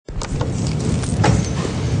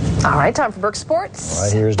All right, time for Berks Sports. All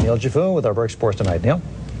right, here's Neille Giffune with our Berks Sports tonight. Neille?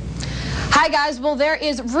 Hi, guys. Well, there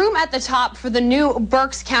is room at the top for the new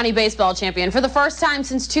Berks County baseball champion. For the first time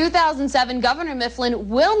since 2007, Governor Mifflin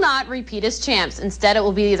will not repeat as champs. Instead, it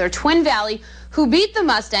will be either Twin Valley, who beat the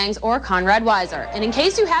Mustangs, or Conrad Weiser. And in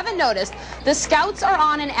case you haven't noticed, the Scouts are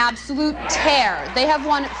on an absolute tear. They have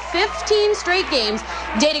won 15 straight games,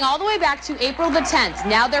 dating all the way back to April the 10th.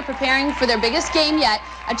 Now they're preparing for their biggest game yet,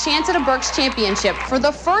 a chance at a Berks championship for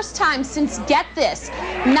the first time since, get this,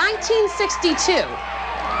 1962.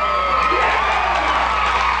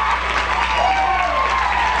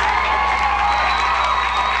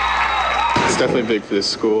 It's definitely big for this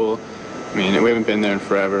school. I mean, we haven't been there in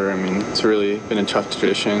forever. I mean, it's really been a tough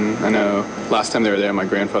tradition. I know last time they were there, my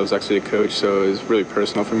grandfather was actually a coach, so it was really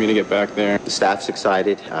personal for me to get back there. The staff's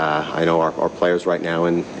excited. I know our players right now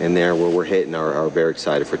in there where we're hitting are very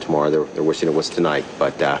excited for tomorrow. They're wishing it was tonight,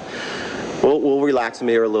 but we'll relax them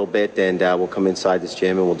here a little bit, and we'll come inside this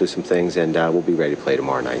gym and we'll do some things, and we'll be ready to play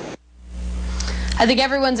tomorrow night. I think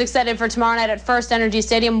everyone's excited for tomorrow night at First Energy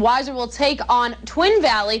Stadium. Weiser will take on Twin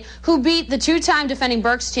Valley, who beat the two-time defending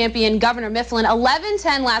Berks champion Governor Mifflin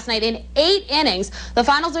 11-10 last night in 8 innings. The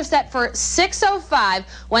finals are set for 6:05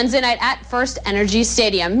 Wednesday night at First Energy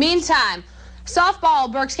Stadium. Meantime, softball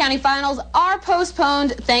Berks County finals are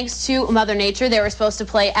postponed thanks to Mother Nature. They were supposed to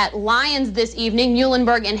play at Lions this evening.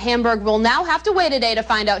 Muhlenberg and Hamburg will now have to wait a day to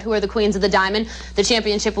find out who are the queens of the diamond. The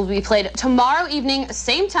championship will be played tomorrow evening,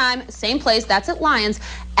 same time, same place. That's at Lions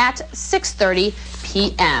at 6:30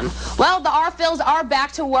 p.m. Well, the R-Phils are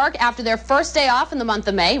back to work after their first day off in the month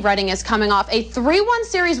of May. Reading is coming off a 3-1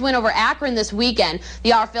 series win over Akron this weekend.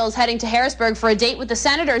 The R-Phils heading to Harrisburg for a date with the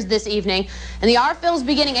Senators this evening. And the R-Phils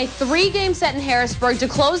beginning a 3-game set in Harrisburg to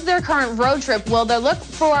close their current road trip. Well, they'll look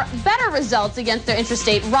for better results against their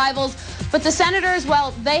interstate rivals. But the Senators,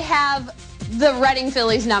 well, they have the Reading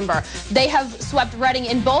Phillies number. They have swept Reading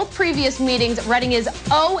in both previous meetings. Reading is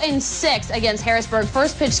 0-6 against Harrisburg.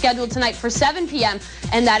 First pitch scheduled tonight for 7 p.m.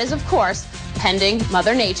 And that is, of course, pending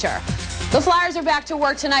Mother Nature. The Flyers are back to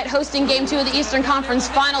work tonight, hosting Game 2 of the Eastern Conference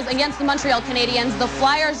Finals against the Montreal Canadiens. The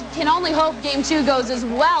Flyers can only hope Game 2 goes as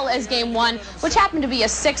well as Game 1, which happened to be a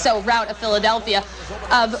 6-0 rout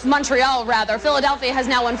of Montreal, rather. Philadelphia has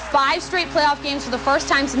now won 5 straight playoff games for the first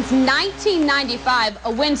time since 1995.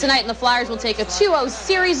 A win tonight, and the Flyers will take a 2-0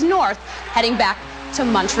 series north, heading back to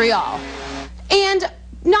Montreal. And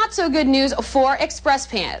not so good news for Express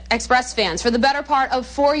fans. For the better part of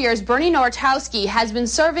 4 years, Bernie Nortowski has been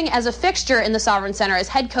serving as a fixture in the Sovereign Center as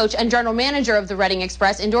head coach and general manager of the Reading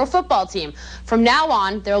Express indoor football team. From now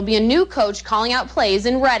on, there will be a new coach calling out plays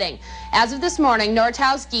in Reading. As of this morning,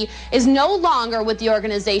 Nortowski is no longer with the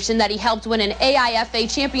organization that he helped win an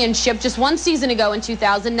AIFA championship just 1 season ago in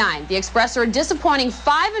 2009. The Express are a disappointing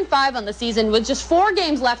 5-5 on the season with just 4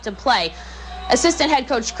 games left to play. Assistant head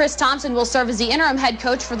coach Chris Thompson will serve as the interim head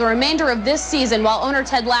coach for the remainder of this season, while owner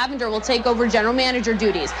Ted Lavender will take over general manager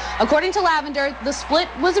duties. According to Lavender, the split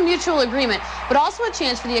was a mutual agreement, but also a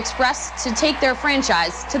chance for the Express to take their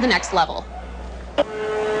franchise to the next level.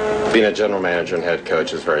 Being a general manager and head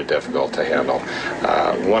coach is very difficult to handle.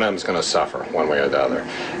 One of them is going to suffer one way or the other.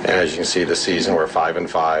 And as you can see, this season we're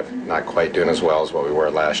 5-5, not quite doing as well as what we were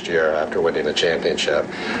last year after winning the championship.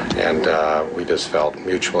 And we just felt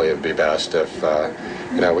mutually it would be best if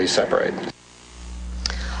we separate.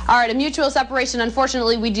 All right, a mutual separation.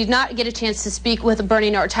 Unfortunately, we did not get a chance to speak with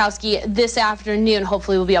Bernie Nortowski this afternoon.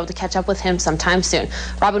 Hopefully, we'll be able to catch up with him sometime soon.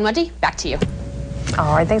 Robin Wendy, back to you.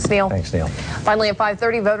 All right, thanks, Neille. Thanks, Neille. Finally, at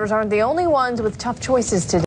 5:30, voters aren't the only ones with tough choices today.